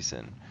good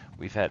reason.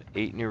 We've had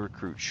 8 new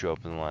recruits show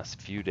up in the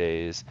last few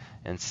days,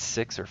 and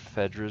 6 are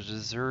Fedra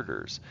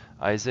deserters.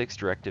 Isaac's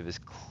directive is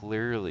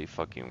clearly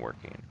fucking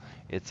working.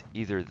 It's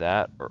either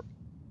that or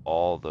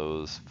all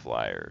those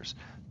flyers.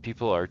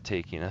 People are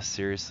taking us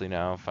seriously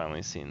now,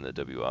 finally seeing the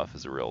WF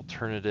as a real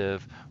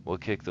alternative. We'll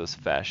kick those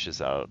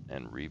fascists out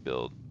and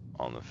rebuild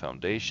on the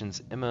foundations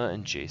Emma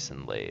and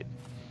Jason laid.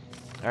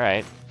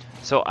 Alright,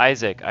 so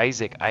Isaac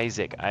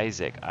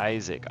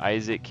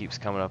keeps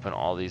coming up in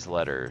all these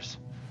letters.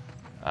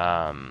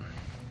 I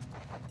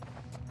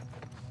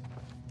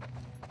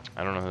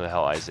don't know who the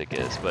hell Isaac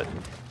is, but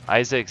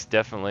Isaac's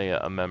definitely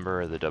a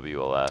member of the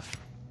WLF,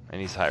 and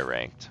he's high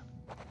ranked.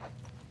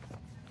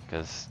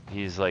 Because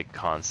he's like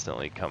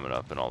constantly coming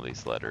up in all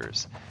these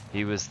letters.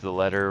 He was the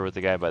letter with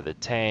the guy by the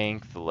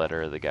tank, the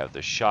letter of the guy with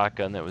the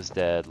shotgun that was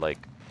dead. Like,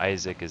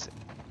 Isaac is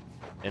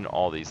in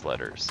all these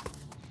letters.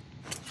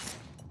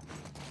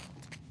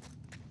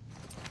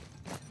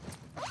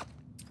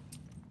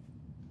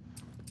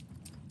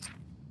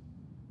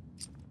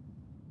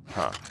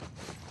 Huh.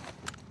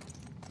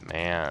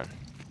 Man.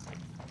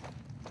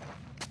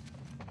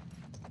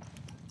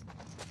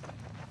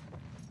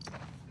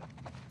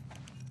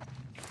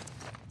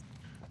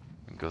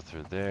 Go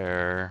through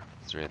there.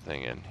 Is there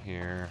anything in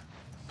here?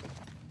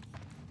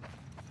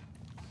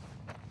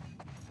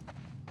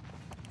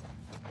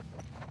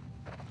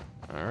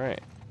 All right.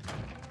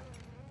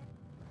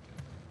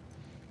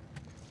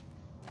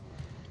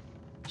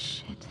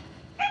 Shit.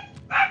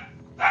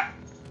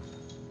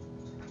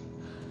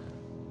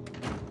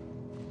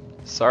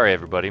 Sorry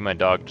everybody, my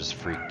dog just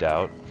freaked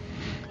out.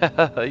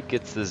 He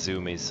gets the zoomies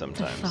What the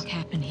sometimes. fuck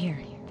happened here?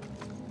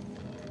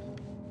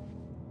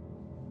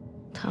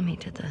 Tommy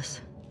did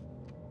this.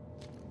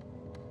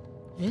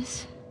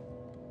 This?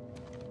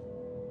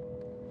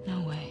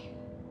 No way.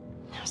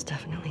 It was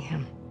definitely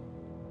him.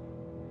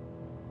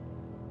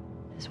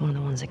 He's one of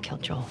the ones that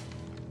killed Joel.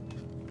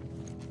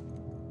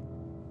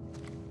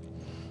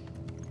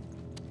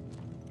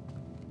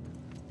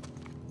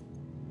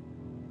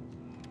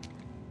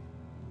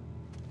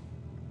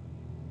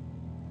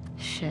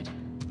 Shit.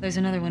 There's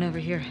another one over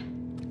here.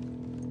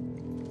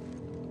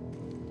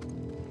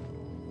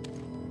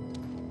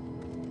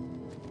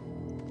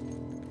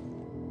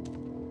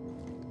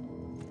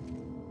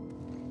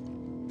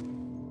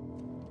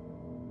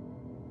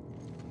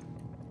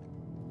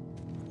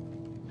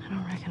 I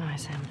don't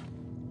recognize him.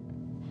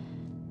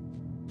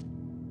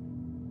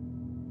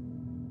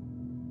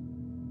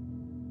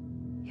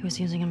 He was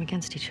using them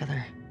against each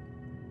other.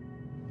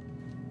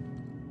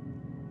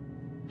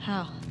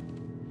 How?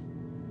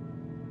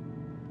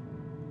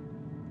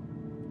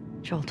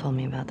 Joel told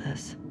me about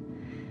this.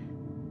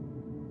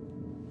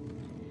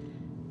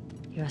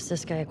 You ask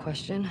this guy a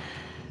question,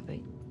 but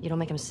you don't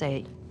make him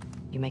say it.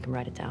 You make him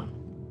write it down.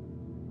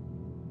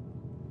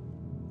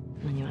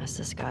 And then you ask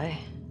this guy,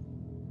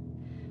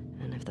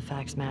 and if the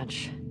facts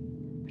match,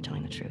 you're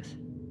telling the truth.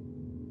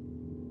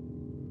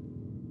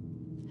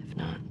 If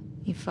not,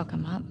 You fuck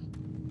him up?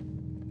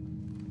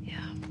 yeah.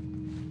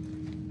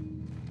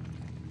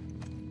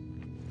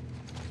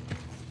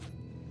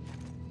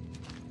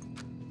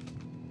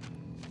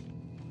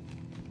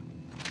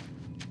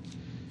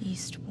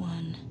 East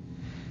 1.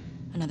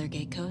 Another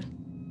gate code?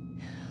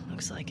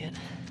 Looks like it.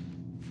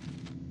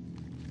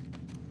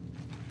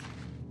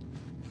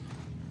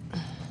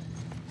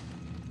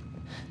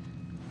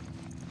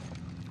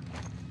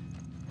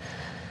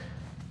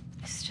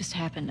 This just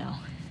happened now.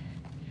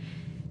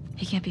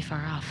 He can't be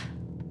far off.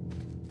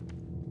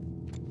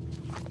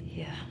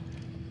 Yeah.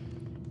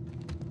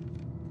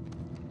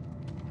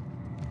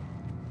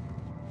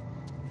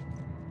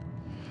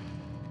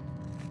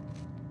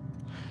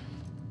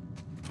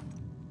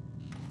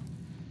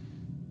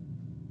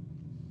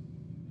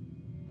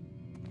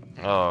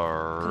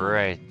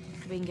 Alright.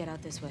 We can get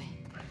out this way.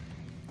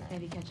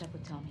 Maybe catch up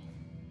with Tommy.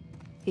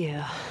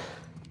 Yeah.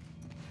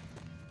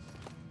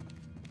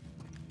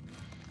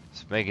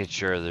 Just making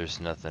sure there's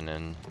nothing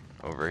in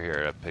over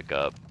here to pick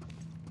up.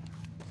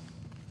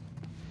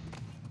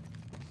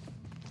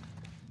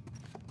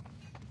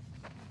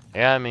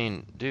 Yeah, I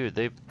mean, dude,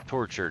 they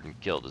tortured and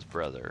killed his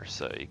brother,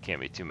 so you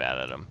can't be too mad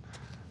at him.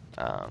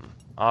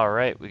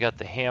 Alright, we got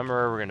the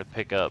hammer. We're gonna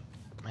pick up...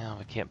 Well,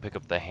 we can't pick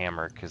up the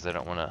hammer because I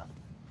don't want to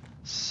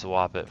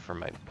swap it for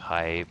my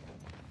pipe.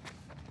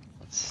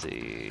 Let's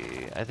see.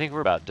 I think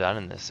we're about done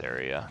in this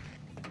area.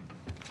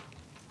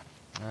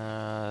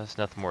 There's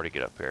nothing more to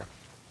get up here.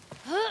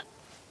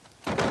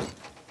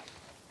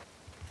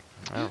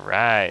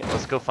 Alright,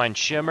 let's go find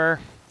Shimmer.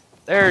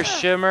 There's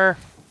Shimmer.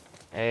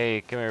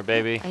 Hey, come here,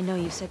 baby. I know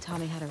you said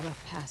Tommy had a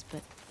rough past,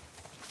 but...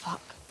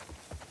 Fuck.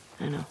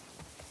 I know.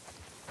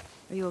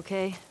 Are you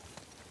okay?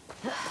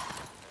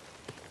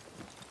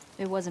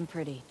 It wasn't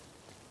pretty.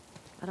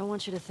 I don't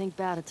want you to think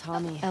bad of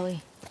Tommy.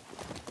 Ellie,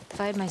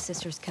 if I had my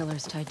sister's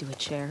killers tied to a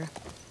chair,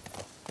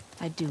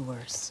 I'd do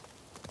worse.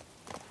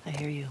 I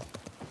hear you.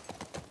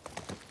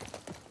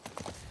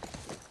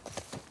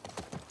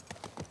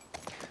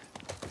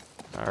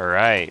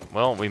 Alright,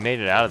 well, we made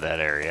it out of that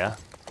area.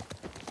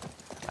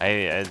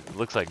 It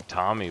looks like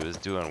Tommy was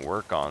doing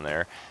work on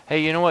there.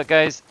 Hey, you know what,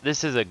 guys?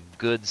 This is a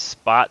good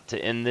spot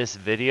to end this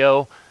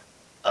video.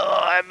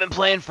 I've been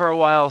playing for a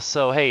while,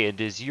 so hey, it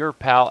is your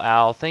pal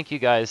Al. Thank you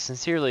guys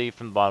sincerely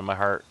from the bottom of my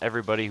heart,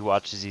 everybody who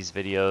watches these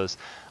videos.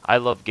 I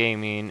love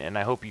gaming, and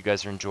I hope you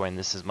guys are enjoying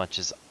this as much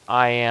as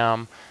I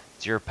am.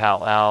 It's your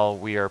pal Al.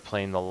 We are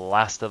playing The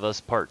Last of Us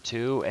Part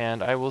 2,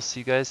 and I will see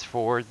you guys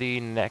for the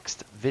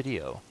next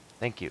video.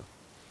 Thank you.